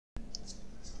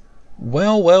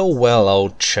Well, well, well,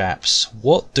 old chaps,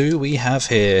 what do we have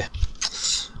here?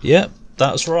 Yep,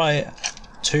 that's right,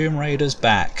 Tomb Raider's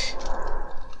back.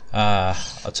 I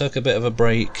took a bit of a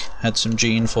break, had some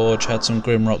Geneforge, had some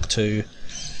Grimrock 2,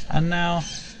 and now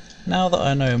that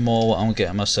I know more what I'm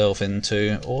getting myself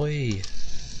into, oi,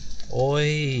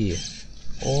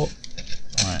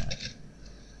 right.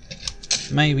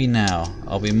 Maybe now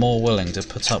I'll be more willing to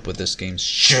put up with this game's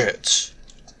shit.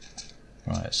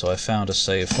 Right, so I found a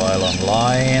save file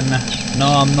online. No,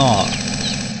 I'm not.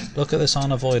 Look at this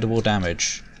unavoidable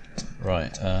damage.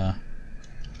 Right,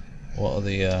 what are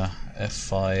the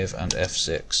F5 and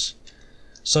F6?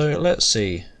 So let's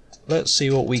see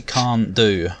what we can't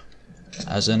do.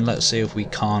 As in, let's see if we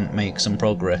can't make some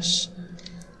progress.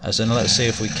 As in, let's see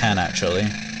if we can actually.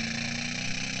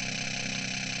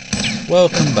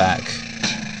 Welcome back,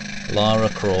 Lara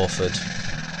Crawford.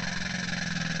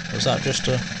 Was that just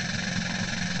a...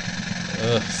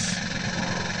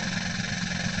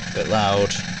 bit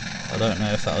loud. I don't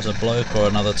know if that was a bloke or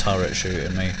another turret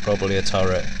shooting me. Probably a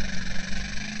turret.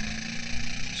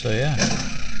 So yeah.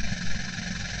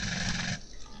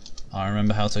 I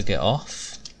remember how to get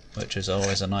off, which is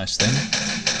always a nice thing.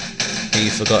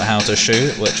 He forgot how to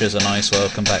shoot, which is a nice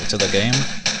welcome back to the game.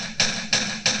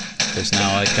 Because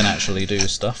now I can actually do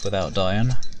stuff without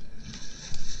dying.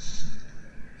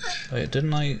 Wait,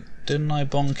 didn't I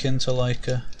bonk into like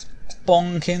a...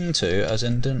 Bonk into, as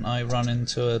in didn't I run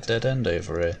into a dead end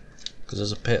over here? Because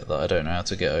there's a pit that I don't know how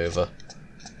to get over.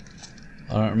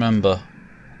 I don't remember.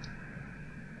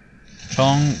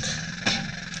 Chonk.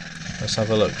 Let's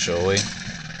have a look, shall we?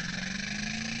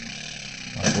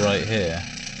 Like right here.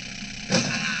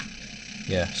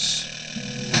 Yes.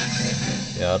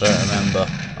 Yeah, I don't remember.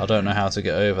 I don't know how to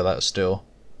get over that still.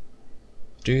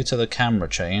 Due to the camera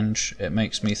change, it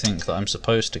makes me think that I'm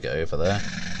supposed to get over there.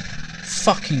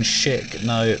 Fucking shit,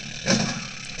 no.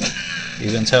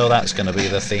 You can tell that's going to be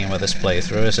the theme of this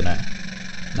playthrough, isn't it?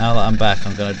 Now that I'm back,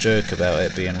 I'm going to joke about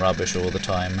it being rubbish all the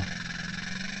time.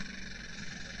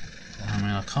 I mean,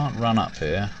 I can't run up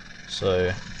here,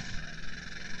 so...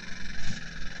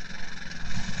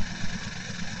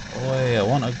 Oi, I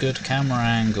want a good camera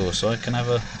angle so I can have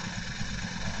a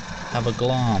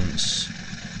glance.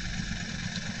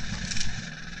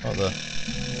 What the...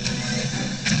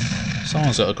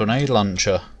 Someone's got a grenade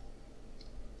launcher.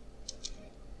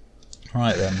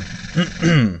 Right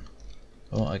then.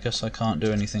 Well, I guess I can't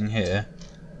do anything here.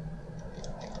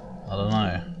 I don't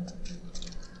know.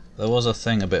 There was a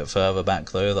thing a bit further back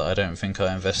though that I don't think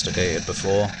I investigated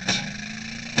before.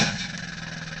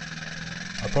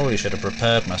 I probably should have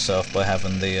prepared myself by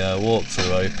having the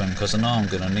walkthrough open, because I know I'm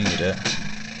going to need it.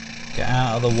 Get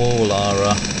out of the wall,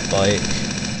 Lara. Bike.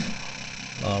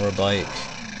 Lara, bike.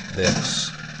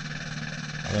 This.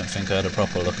 I don't think I had a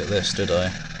proper look at this, did I?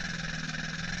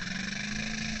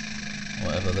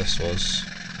 Whatever this was.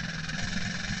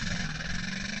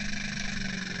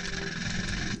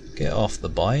 Get off the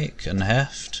bike and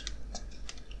heft.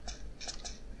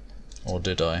 Or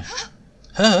did I?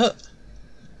 Huh?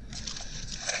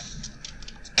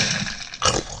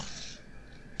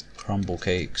 Crumble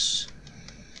cakes.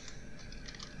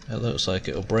 It looks like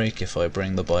it'll break if I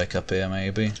bring the bike up here,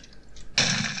 maybe.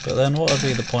 But then what would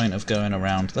be the point of going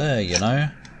around there, you know?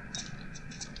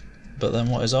 But then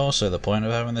what is also the point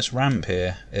of having this ramp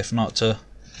here, if not to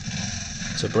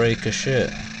break a shit?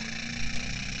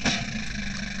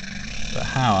 But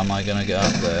how am I going to get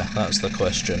up there? That's the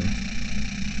question.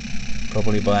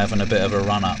 Probably by having a bit of a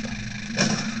run up.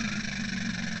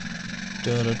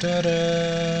 Da da da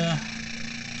da.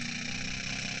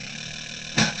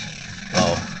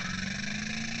 Oh.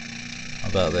 How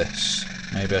about this?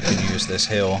 Maybe I can use this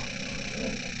hill.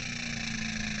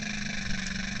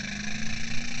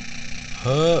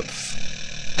 Hup.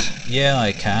 Yeah,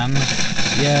 I can.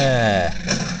 Yeah.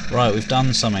 Right, we've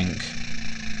done something.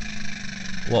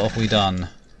 What have we done?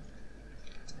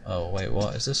 Oh, wait,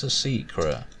 what? Is this a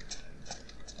secret?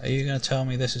 Are you going to tell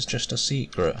me this is just a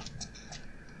secret?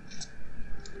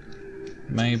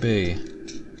 Maybe.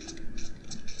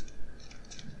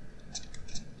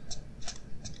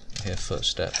 Here,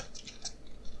 footstep.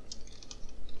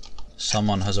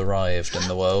 Someone has arrived in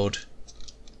the world.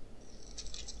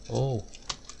 Oh.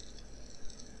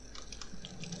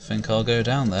 Think I'll go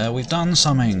down there. We've done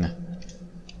something!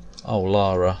 Oh,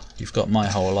 Lara, you've got my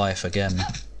whole life again.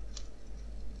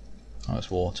 Oh, it's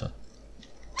water.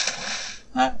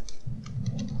 Ah.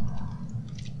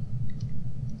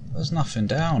 There's nothing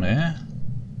down here.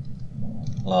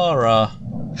 Lara,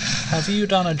 have you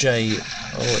done a J?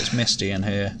 Oh, it's misty in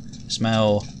here.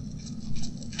 Smell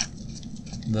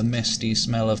the misty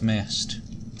smell of mist.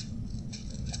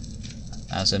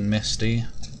 As in Misty,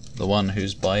 the one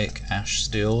whose bike Ash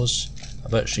steals. I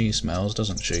bet she smells,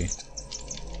 doesn't she?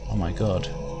 Oh my god.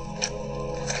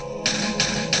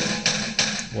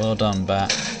 Well done,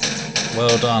 bat.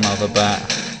 Well done, other bat.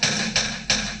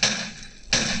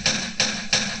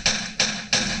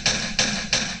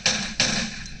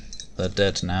 They're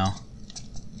dead now.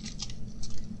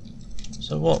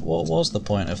 So what was the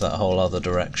point of that whole other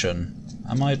direction?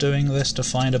 Am I doing this to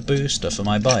find a booster for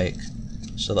my bike,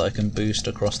 so that I can boost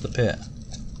across the pit?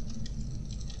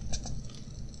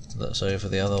 That's over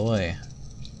the other way.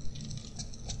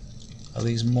 Are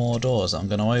these more doors that I'm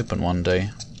going to open one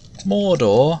day?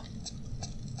 Mordor?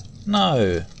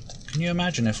 No! Can you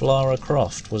imagine if Lara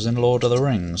Croft was in Lord of the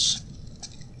Rings?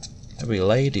 It'd be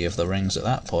Lady of the Rings at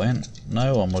that point.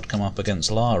 No one would come up against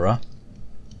Lara.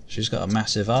 She's got a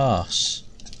massive arse.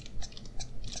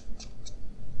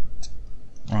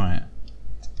 Right.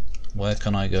 Where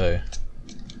can I go?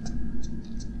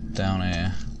 Down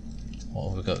here. What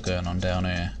have we got going on down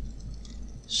here?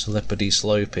 Slippity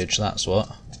slopage, that's what.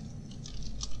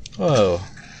 Whoa.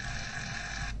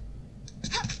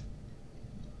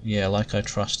 Yeah, like I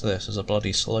trust this. There's a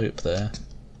bloody slope there.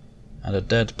 And a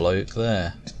dead bloke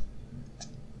there.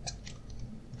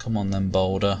 Come on then,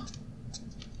 boulder.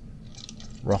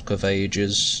 Rock of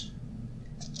Ages.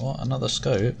 What? Another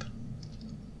scope?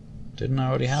 Didn't I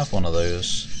already have one of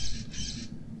those?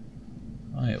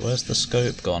 Wait, where's the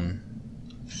scope gone?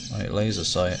 Wait, laser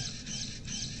sight.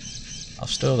 I've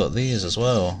still got these as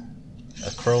well.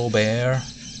 A crowbar.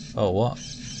 Oh, what?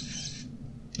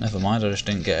 Never mind, I just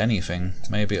didn't get anything.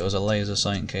 Maybe it was a laser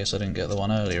sight in case I didn't get the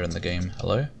one earlier in the game.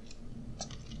 Hello?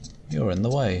 You're in the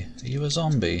way. Are you a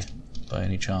zombie, by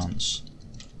any chance?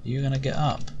 Are you gonna get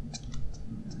up?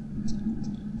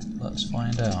 Let's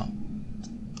find out.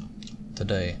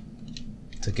 Today.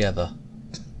 Together.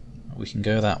 We can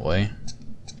go that way.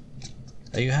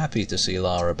 Are you happy to see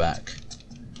Lara back?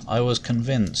 I was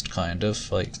convinced, kind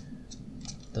of, like,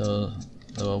 there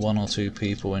were one or two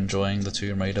people enjoying the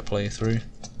Tomb Raider playthrough.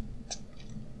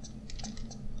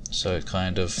 So it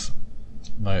kind of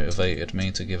motivated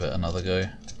me to give it another go.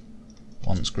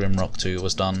 Once Grimrock 2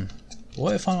 was done.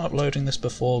 What if I'm uploading this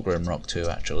before Grimrock 2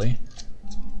 actually?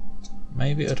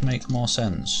 Maybe it would make more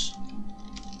sense.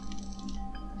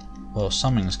 Well,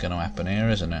 something's going to happen here,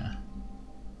 isn't it?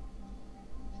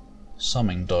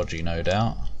 Something dodgy, no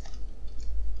doubt.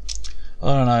 I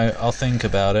don't know, I'll think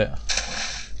about it.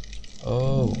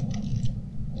 Oh.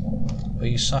 Are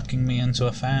you sucking me into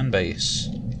a fan base?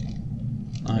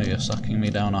 No, you're sucking me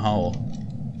down a hole.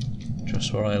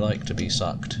 Just where I like to be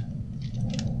sucked.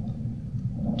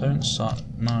 Don't suck.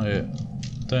 No.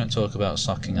 Don't talk about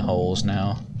sucking holes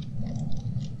now.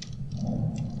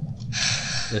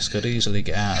 This could easily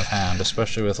get out of hand,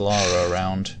 especially with Lara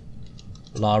around.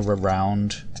 Lara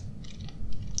round.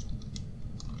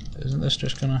 Isn't this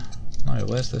just gonna... No,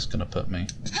 where's this gonna put me?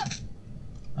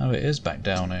 Oh, it is back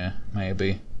down here,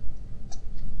 maybe.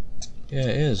 Yeah,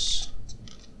 it is.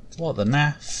 What the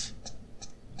naff?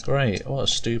 Great, what a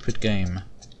stupid game.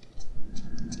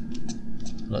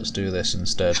 Let's do this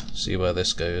instead, see where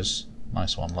this goes.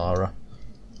 Nice one, Lara.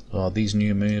 Oh, these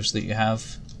new moves that you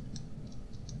have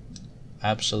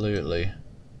absolutely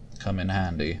come in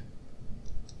handy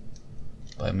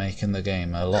by making the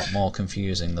game a lot more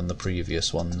confusing than the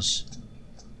previous ones.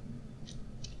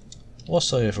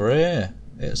 What's over here?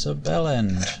 It's a bell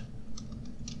end.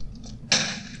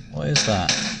 What is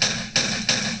that?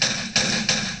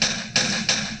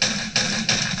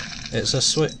 It's a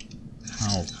switch.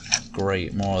 Oh,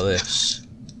 great, more of this.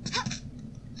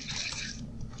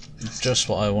 Just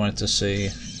what I wanted to see.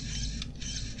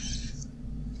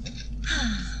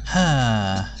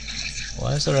 Ha!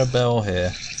 Why is there a bell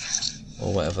here?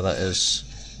 Or whatever that is.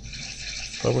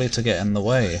 Probably to get in the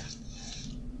way.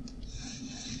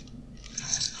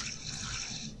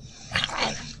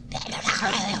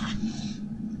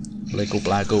 Bliggle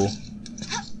blaggle.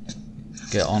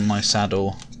 Get on my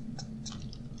saddle.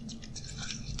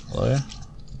 Hello?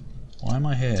 Why am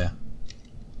I here?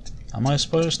 Am I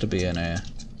supposed to be in here?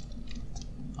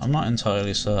 I'm not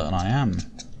entirely certain I am.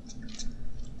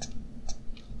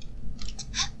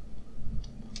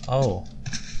 Oh.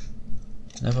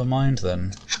 Never mind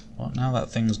then. What, now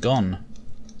that thing's gone?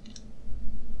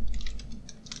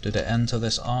 Did it enter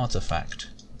this artifact?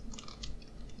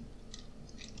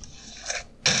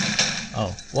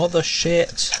 Oh, what the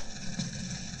shit?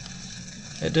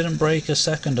 It didn't break a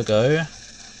second ago.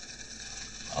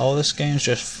 Oh, this game's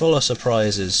just full of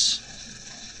surprises.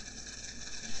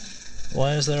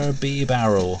 Why is there a bee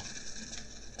barrel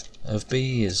of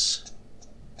bees?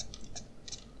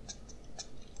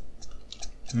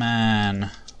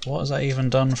 Man, What has that even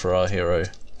done for our hero?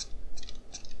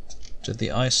 Did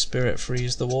the ice spirit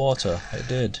freeze the water? It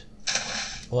did.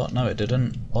 What? No, it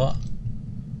didn't. What?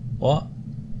 What?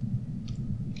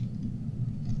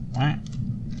 What?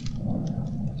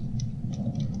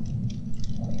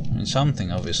 I mean,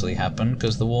 something obviously happened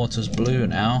because the water's blue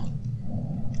now.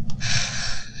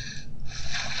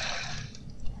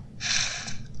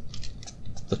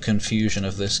 The confusion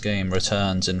of this game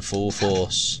returns in full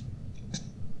force.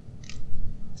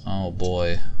 Oh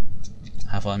boy.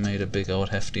 Have I made a big old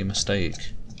hefty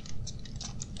mistake?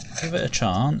 Give it a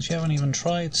chance. You haven't even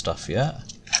tried stuff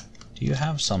yet. Do you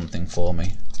have something for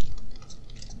me?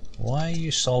 Why are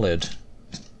you solid?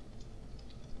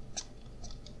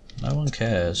 No one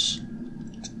cares.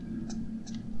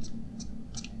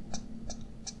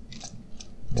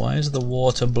 Why is the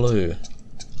water blue?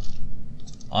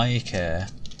 I care.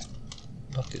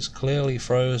 Look, it's clearly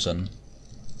frozen.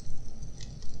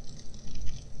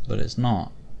 But it's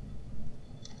not.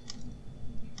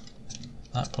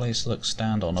 That place looks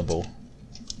stand-onable.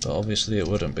 But obviously it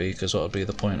wouldn't be, because what would be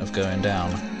the point of going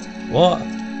down? What?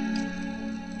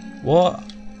 What?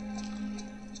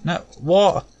 No,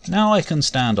 what? Now I can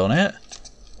stand on it?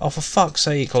 Oh, for fuck's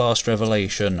sake, Last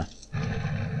Revelation.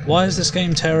 Why is this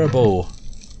game terrible?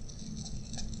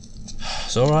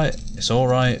 It's alright, it's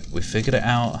alright, we figured it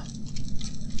out.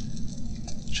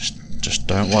 Just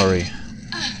don't worry.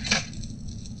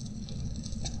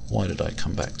 Why did I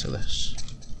come back to this?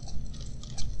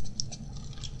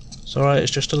 It's alright,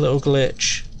 it's just a little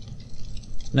glitch.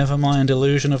 Never mind,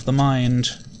 illusion of the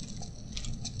mind.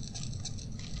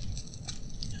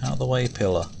 Out of the way,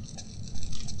 pillar.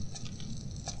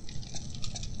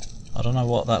 I don't know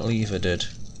what that lever did.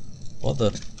 What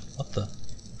the...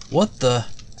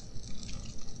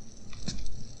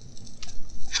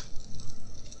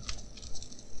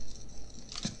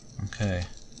 Okay.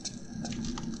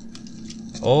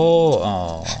 Oh,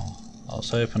 I was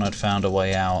hoping I'd found a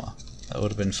way out. That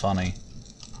would have been funny.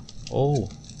 Oh.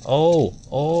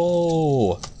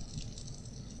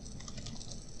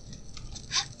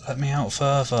 Let me out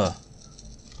further.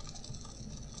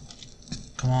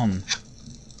 Come on.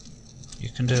 You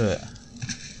can do it.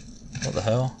 What the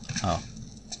hell? Oh.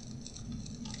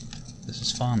 This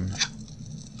is fun.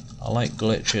 I like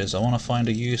glitches. I want to find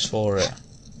a use for it.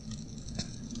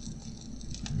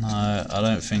 No, I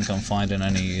don't think I'm finding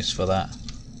any use for that.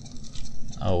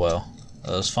 Oh well. It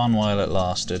was fun while it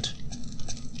lasted.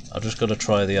 I've just got to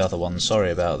try the other one.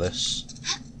 Sorry about this.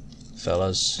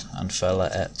 Fellas and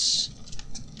fellaettes.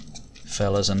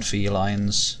 Fellas and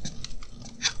felines.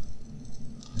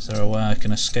 Is there a way I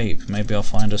can escape? Maybe I'll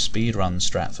find a speedrun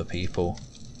strat for people.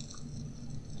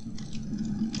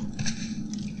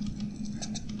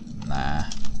 Nah.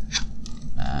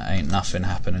 Ain't nothing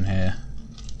happening here.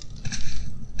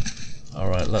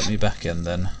 Alright, let me back in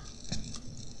then.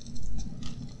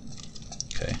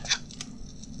 Okay.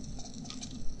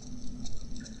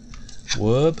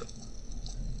 Whoop.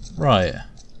 Right.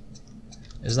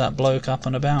 Is that bloke up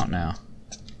and about now?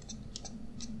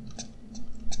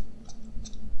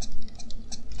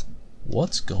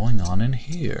 What's going on in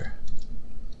here?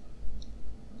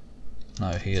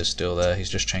 No, he is still there. He's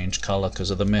just changed colour because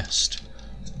of the mist.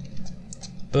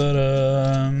 But,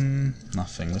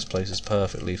 nothing. This place is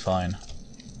perfectly fine.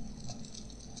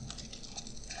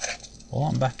 Well,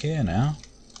 I'm back here now.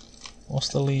 What's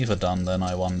the lever done then,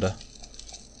 I wonder?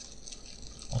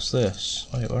 What's this?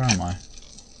 Wait, where am I?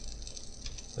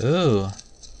 Ooh.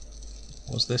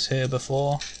 Was this here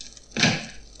before?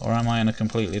 Or am I in a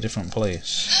completely different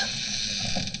place?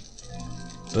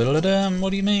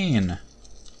 What do you mean?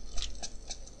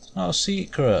 It's not a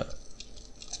secret.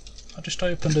 I just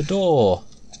opened a door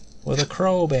with a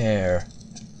crowbar.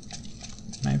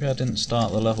 Maybe I didn't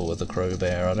start the level with the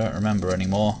crowbar, I don't remember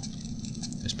anymore.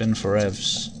 It's been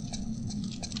forevs.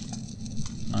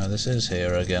 No, this is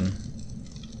here again.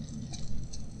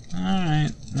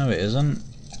 Alright, no it isn't.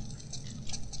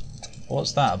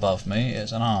 What's that above me?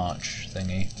 It's an arch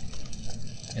thingy.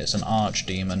 It's an arch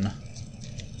demon.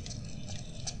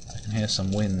 I can hear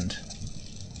some wind.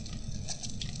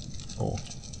 Oh,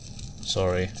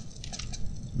 sorry.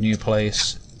 New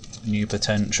place, new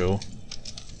potential.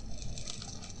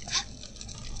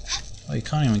 Oh, you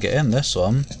can't even get in this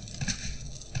one.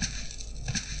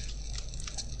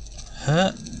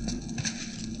 Huh?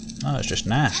 No, it's just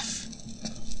naff.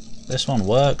 This one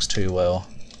works too well.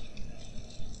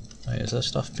 Wait, is there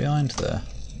stuff behind there?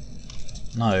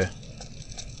 No.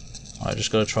 I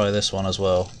just gotta try this one as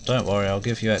well. Don't worry, I'll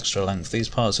give you extra length. These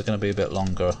parts are gonna be a bit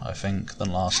longer, I think,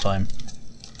 than last time.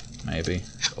 Maybe.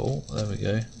 Oh, there we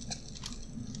go.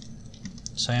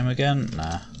 Same again?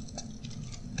 Nah.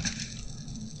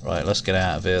 Right, let's get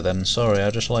out of here then. Sorry, I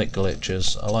just like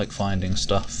glitches. I like finding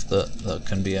stuff that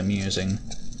can be amusing.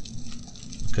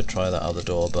 I could try that other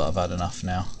door, but I've had enough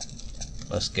now.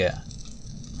 Let's get.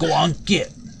 Go on,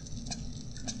 get!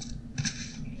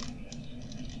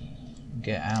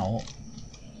 Get out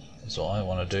is what I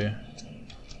want to do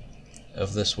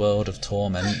of this world of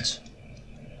torment.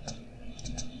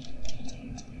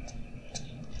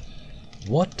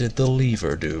 What did the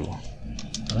lever do?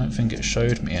 I don't think it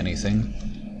showed me anything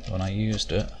when I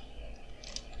used it.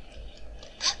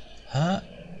 Huh?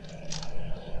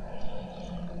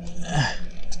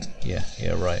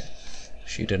 Yeah, right.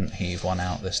 She didn't heave one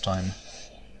out this time.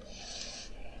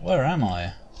 Where am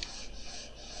I?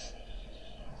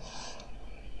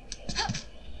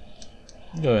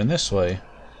 I'm going this way.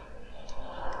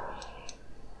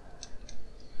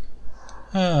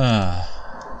 I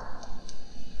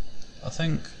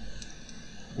think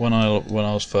when I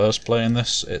was first playing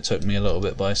this, it took me a little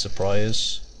bit by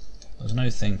surprise. There's no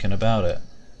thinking about it,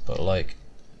 but like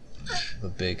the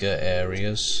bigger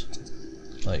areas,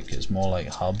 like it's more like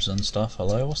hubs and stuff.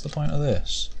 Hello, what's the point of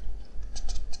this?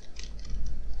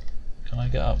 Can I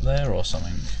get up there or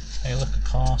something? Hey, look, a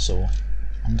castle.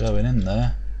 I'm going in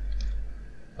there.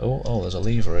 Oh, there's a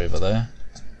lever over there.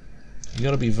 You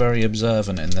gotta be very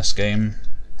observant in this game.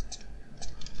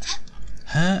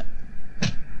 Huh?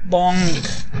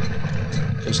 Bonk!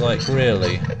 Because, like,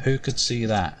 really, who could see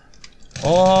that?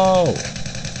 Oh!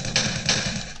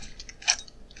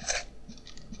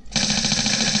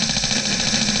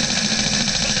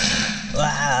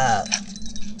 Ah!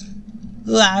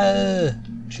 Ah!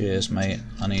 Cheers, mate.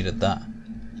 I needed that.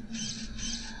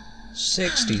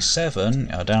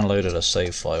 67. I downloaded a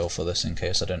save file for this in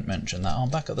case I didn't mention that. Oh, I'm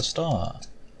back at the start.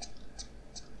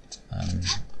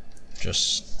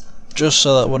 Just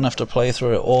so that I wouldn't have to play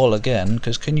through it all again.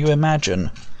 Because can you imagine?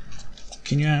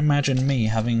 Can you imagine me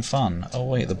having fun? Oh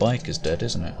wait, the bike is dead,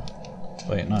 isn't it?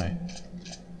 Wait, no.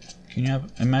 Can you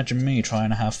imagine me trying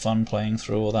to have fun playing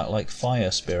through all that like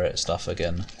fire spirit stuff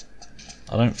again?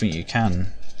 I don't think you can.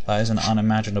 That is an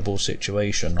unimaginable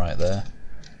situation right there.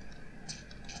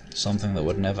 Something that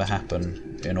would never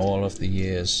happen in all of the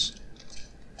years.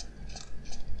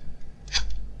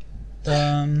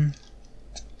 I'm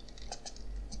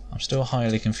still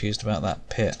highly confused about that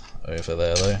pit over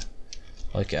there though.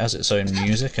 Like it has its own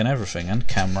music and everything and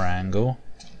camera angle,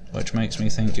 which makes me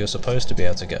think you're supposed to be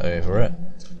able to get over it.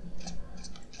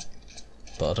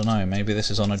 But I don't know, maybe this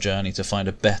is on a journey to find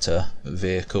a better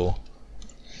vehicle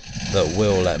that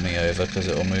will let me over because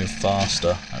it will move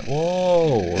faster. Like,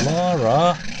 whoa,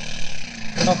 Lara!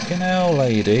 Fucking hell,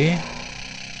 lady!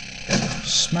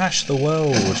 Smash the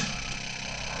world!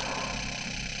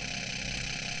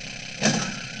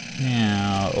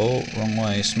 Yeah, oh, wrong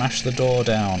way. Smash the door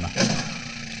down.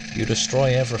 You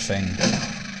destroy everything.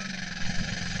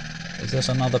 Is this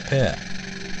another pit?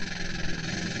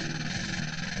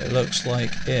 It looks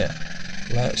like it.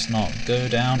 Let's not go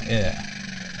down it.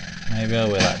 Maybe I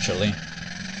will actually.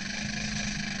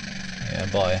 Yeah,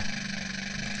 bye.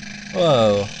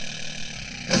 Whoa!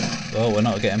 Well, we're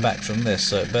not getting back from this,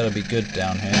 so it better be good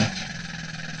down here.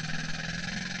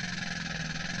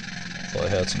 Thought I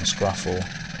heard some scruffle.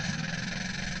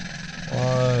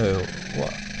 Whoa!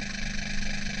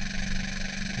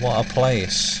 What a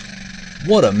place!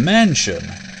 What a mansion!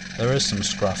 There is some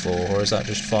scruffle, or is that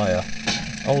just fire?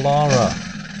 Oh, Lara!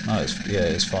 No,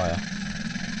 it's fire.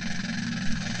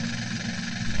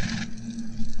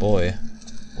 Boy,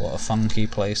 what a funky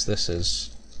place this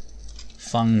is.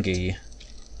 Fungi.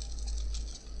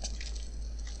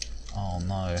 Oh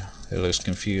no, it looks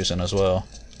confusing as well.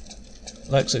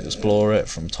 Let's explore it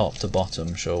from top to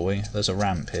bottom, shall we? There's a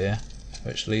ramp here,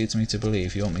 which leads me to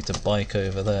believe you want me to bike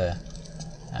over there.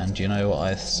 And you know what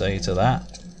I say to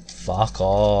that? Fuck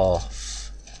off!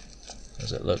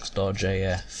 Because it looks dodgy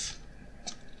AF.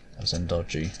 As in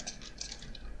dodgy.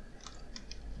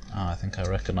 Oh, I think I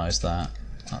recognise that.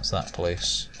 That's that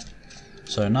place.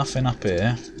 So nothing up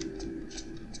here.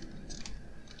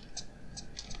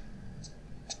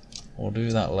 We'll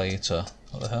do that later.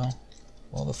 What the hell?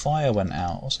 Well, the fire went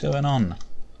out. What's going on?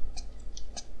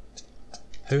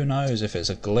 Who knows if it's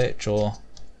a glitch or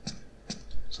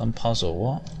some puzzle.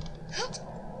 What?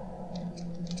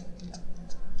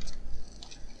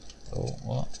 Oh,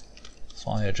 what?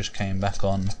 Fire just came back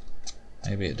on.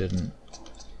 Maybe it didn't.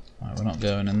 Right, we're not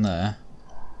going in there.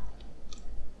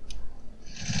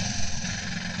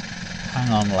 Hang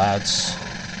on, lads.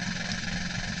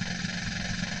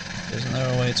 Isn't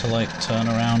there a way to, like, turn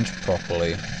around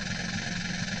properly?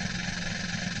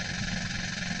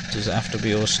 Does it have to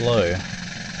be all slow?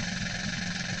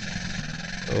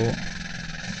 Oh.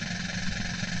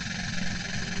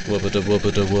 Woobada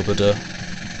woobada woobada.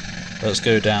 Let's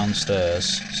go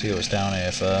downstairs. See what's down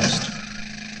here first.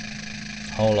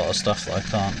 A whole lot of stuff that I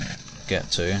can't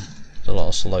get to. There's a lot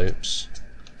of slopes.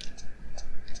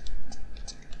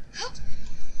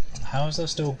 How is there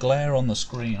still glare on the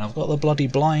screen? I've got the bloody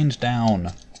blind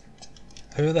down.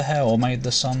 Who the hell made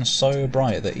the sun so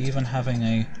bright that even having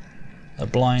a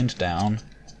blind down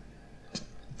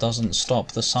doesn't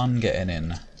stop the sun getting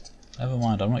in? Never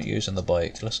mind, I'm not using the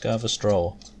bike. Let's go have a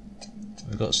stroll.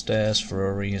 We've got stairs for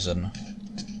a reason.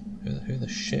 Who the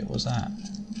shit was that?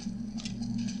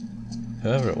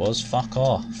 Whoever it was, fuck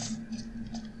off.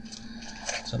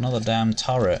 It's another damn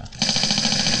turret.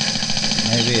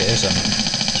 Maybe it isn't.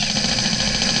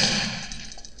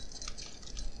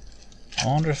 I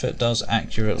wonder if it does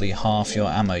accurately half your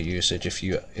ammo usage if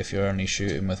you're only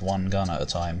shooting with one gun at a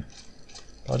time.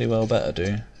 Bloody well better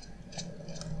do.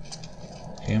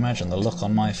 Can you imagine the look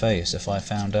on my face if I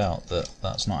found out that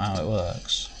that's not how it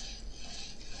works?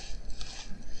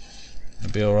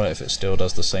 It'd be alright if it still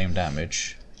does the same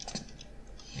damage,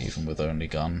 even with only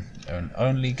gun.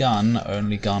 Only gun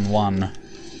 1.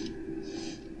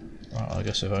 Right, I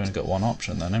guess we've only got one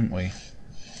option then, haven't we?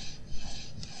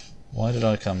 Why did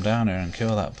I come down here and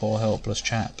kill that poor helpless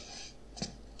chap?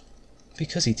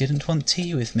 Because he didn't want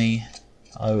tea with me.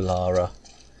 Oh, Lara.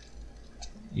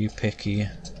 You picky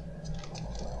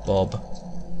Bob.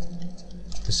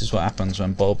 This is what happens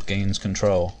when Bob gains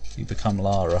control. You become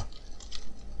Lara.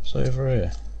 It's over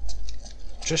here.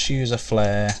 Just use a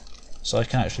flare so I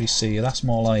can actually see. That's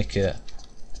more like it.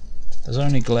 There's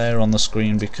only glare on the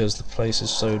screen because the place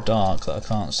is so dark that I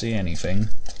can't see anything.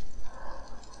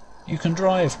 You can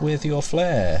drive with your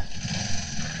flare.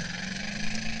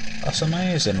 That's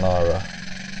amazing, Lara.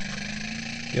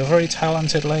 You're a very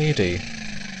talented lady.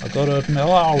 I've got to admit,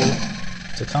 wow,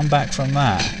 to come back from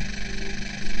that.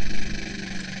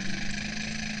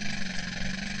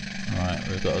 Right,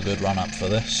 we've got a good run up for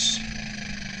this.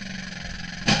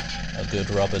 A good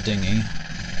rubber dinghy.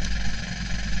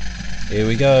 Here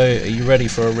we go. Are you ready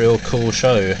for a real cool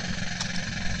show?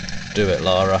 Do it,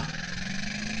 Lara.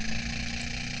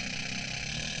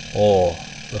 Oh,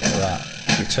 look at that.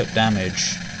 She took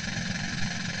damage.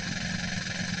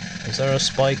 Is there a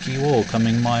spiky wall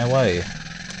coming my way?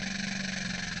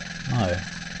 No.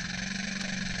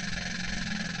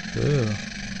 Ooh.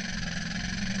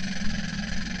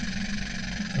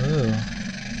 Ooh.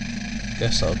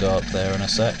 Guess I'll go up there in a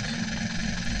sec.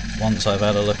 Once I've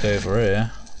had a look over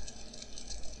here.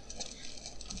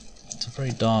 It's a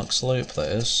very dark slope,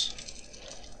 that is.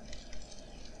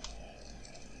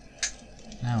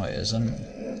 Now it isn't.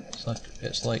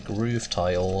 It's like roof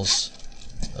tiles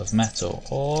of metal.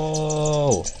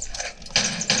 Oh!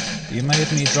 You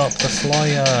made me drop the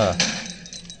flyer!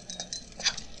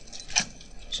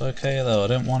 It's okay though, I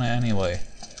don't want it anyway.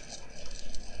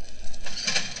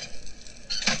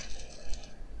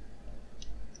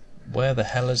 Where the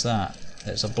hell is that?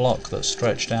 It's a block that's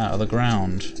stretched out of the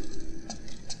ground.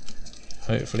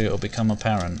 Hopefully it'll become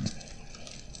apparent.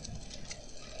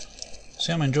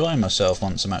 See, I'm enjoying myself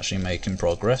once I'm actually making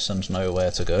progress and know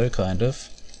where to go, kind of.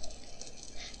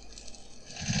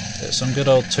 It's some good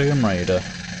old Tomb Raider.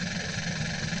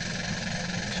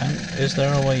 Is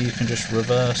there a way you can just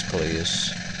reverse,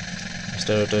 please?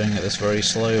 Instead of doing it this very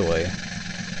slow way.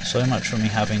 So much for me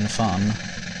having fun.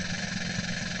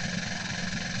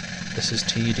 This is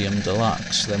tedium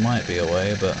deluxe. There might be a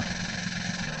way, but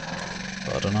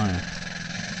I don't know.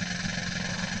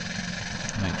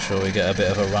 Make sure we get a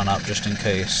bit of a run up just in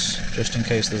case. Just in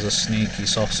case there's a sneaky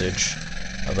sausage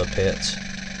of a pit.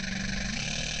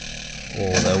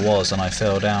 Or there was and I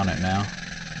fell down it now.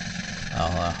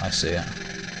 Oh, I see it.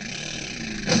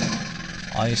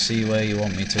 I see where you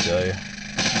want me to go.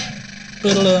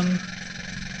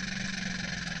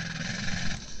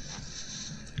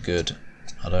 Good.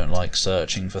 I don't like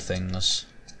searching for things.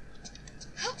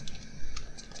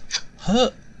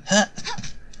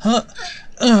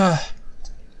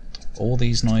 All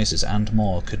these noises and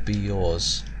more could be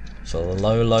yours for the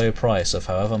low, low price of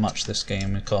however much this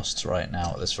game costs right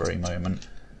now at this very moment.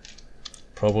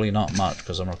 Probably not much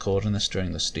because I'm recording this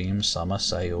during the Steam Summer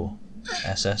Sale.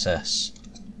 SSS.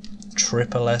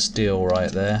 Triple S deal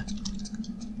right there.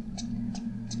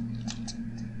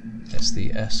 It's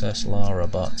the SS Lara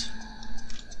bot.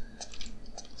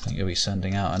 I think you'll be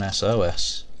sending out an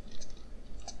SOS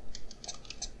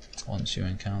once you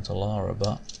encounter Lara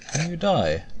bot. Can you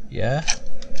die? Yeah?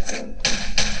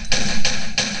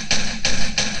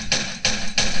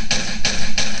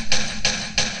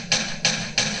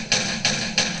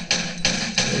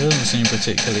 It doesn't seem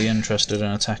particularly interested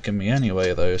in attacking me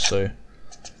anyway though, so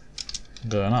I'm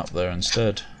going up there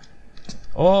instead.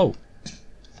 Oh!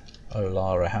 Oh,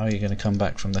 Lara, how are you going to come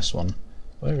back from this one?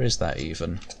 Where is that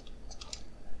even?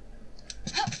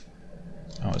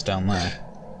 Oh, it's down there.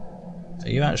 Are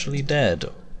you actually dead?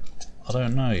 I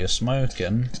don't know, you're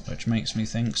smoking, which makes me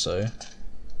think so.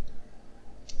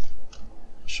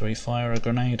 Shall we fire a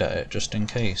grenade at it, just in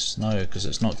case? No, because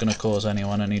it's not going to cause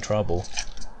anyone any trouble.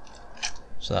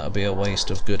 So that would be a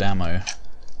waste of good ammo.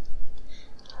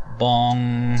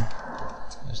 Bong!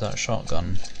 Is that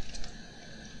shotgun?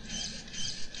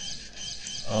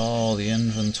 Oh, the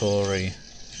inventory.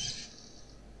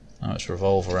 Oh, it's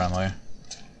revolver ammo.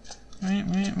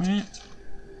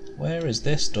 Where is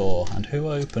this door, and who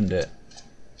opened it?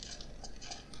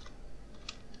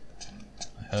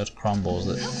 I heard crumbles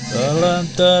that...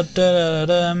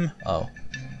 Oh.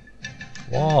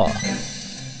 What?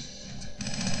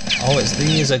 Oh, it's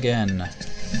these again.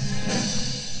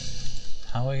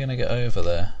 How are we going to get over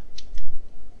there?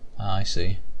 Ah, I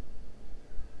see.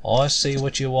 I see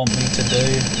what you want me to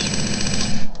do.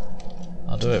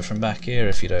 I'll do it from back here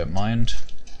if you don't mind.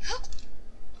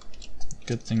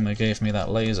 Good thing they gave me that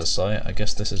laser sight. I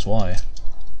guess this is why.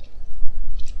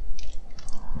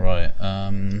 Right,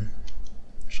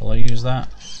 shall I use that?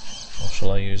 Or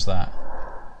shall I use that?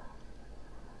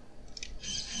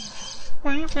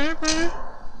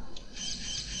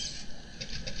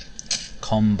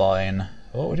 Combine.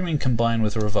 What do you mean combine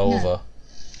with a revolver?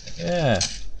 No. Yeah.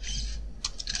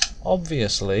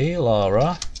 Obviously,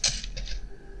 Lara.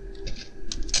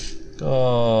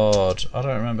 God, I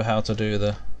don't remember how to do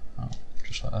the... Oh,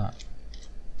 just like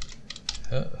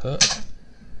that.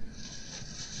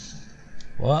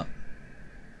 What?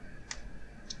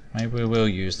 Maybe we will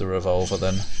use the revolver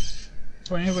then.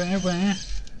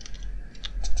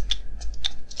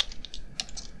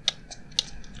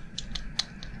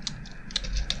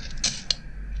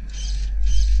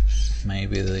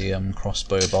 Maybe the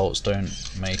crossbow bolts don't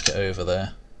make it over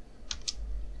there.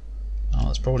 Oh,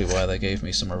 that's probably why they gave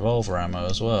me some revolver ammo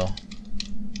as well.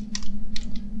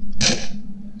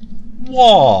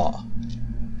 What?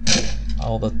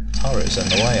 Oh, the turret's in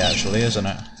the way actually, isn't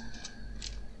it?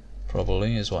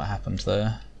 Probably is what happened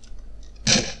there.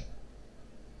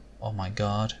 Oh my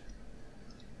god.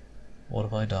 What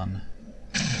have I done?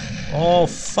 Oh,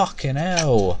 fucking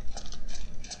hell!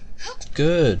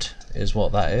 Good is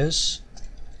what that is.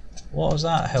 What has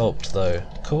that helped though?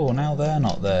 Cool, now they're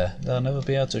not there. They'll never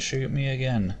be able to shoot me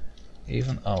again.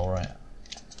 Even... oh right.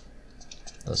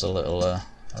 There's a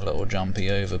little jumpy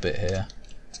over bit here.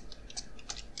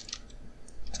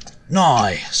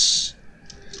 Nice!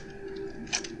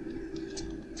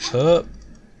 Hup.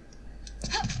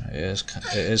 It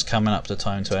is coming up to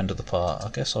time to end of the part. I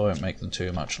guess I won't make them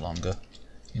too much longer.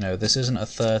 You know, this isn't a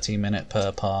 30-minute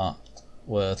per part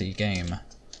worthy game,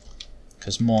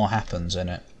 because more happens in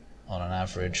it on an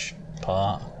average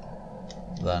part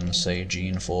than say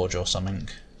Gene Forge or something.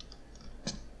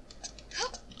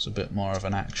 It's a bit more of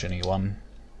an actiony one,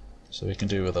 so we can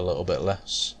do with a little bit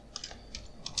less.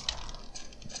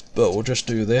 But we'll just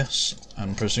do this,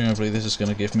 and presumably this is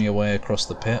going to give me a way across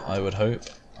the pit, I would hope,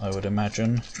 I would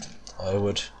imagine, I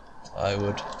would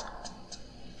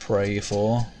pray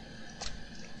for.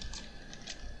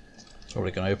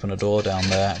 Probably going to open a door down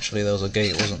there. Actually, there was a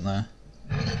gate, wasn't there?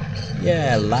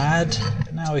 Yeah, lad.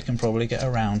 Now we can probably get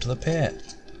around to the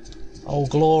pit. Oh,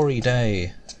 glory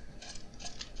day.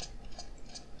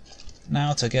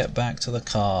 Now to get back to the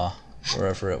car,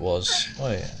 wherever it was.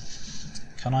 Wait,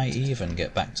 can I even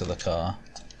get back to the car?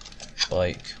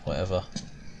 Bike, whatever.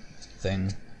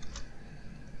 Thing.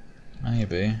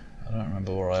 Maybe. I don't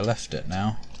remember where I left it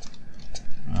now.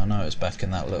 I know it's back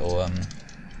in that little,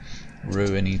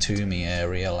 ruiny tombey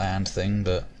area land thing,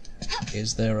 but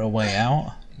is there a way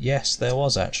out? Yes, there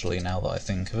was actually, now that I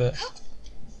think of it.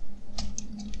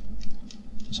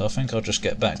 So I think I'll just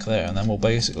get back there and then we'll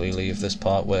basically leave this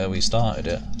part where we started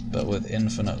it, but with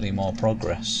infinitely more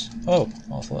progress. Oh,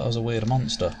 I thought that was a weird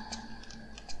monster.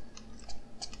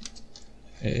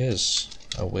 It is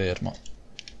a weird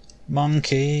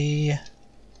monkey!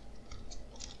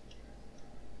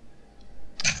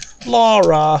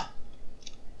 Lara!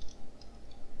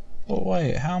 But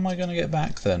wait, how am I going to get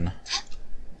back then?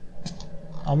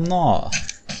 I'm not.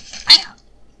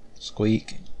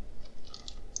 Squeak.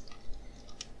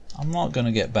 I'm not going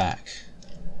to get back.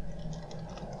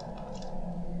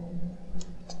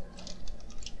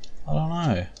 I don't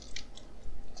know.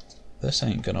 This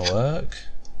ain't going to work.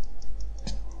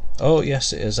 Oh,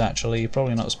 yes it is actually. You're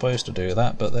probably not supposed to do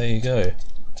that, but there you go.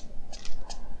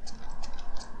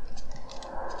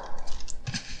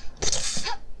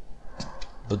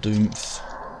 Badoomph.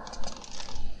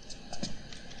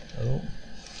 Oh.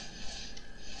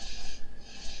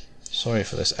 Sorry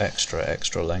for this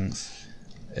extra length.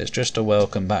 It's just to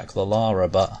welcome back the Lara,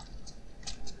 but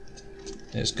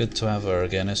it's good to have her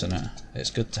again, isn't it?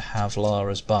 It's good to have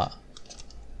Lara's butt.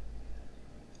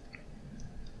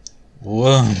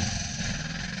 Whoa!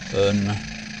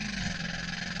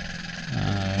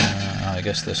 I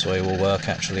guess this way will work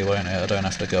actually, won't it? I don't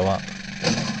have to go up.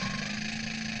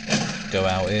 Go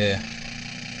out here.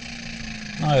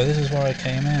 No, this is where I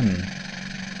came in.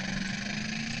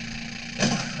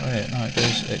 Wait, no,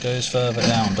 it goes further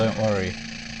down, don't worry.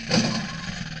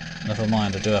 Never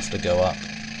mind, I do have to go up.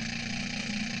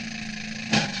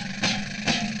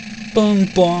 Bong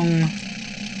bong!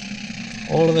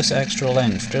 All of this extra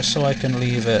length, just so I can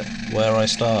leave it where I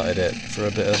started it for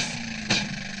a bit of,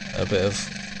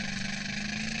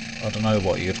 I don't know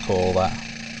what you'd call that,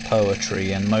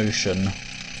 poetry in motion.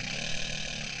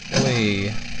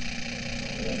 Whee!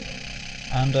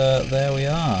 And there we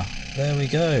are. There we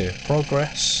go.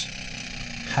 Progress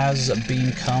has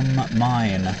become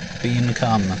mine.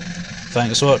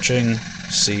 Thanks for watching.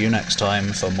 See you next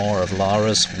time for more of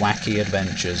Lara's wacky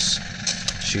adventures.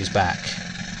 She's back,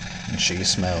 and she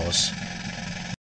smells.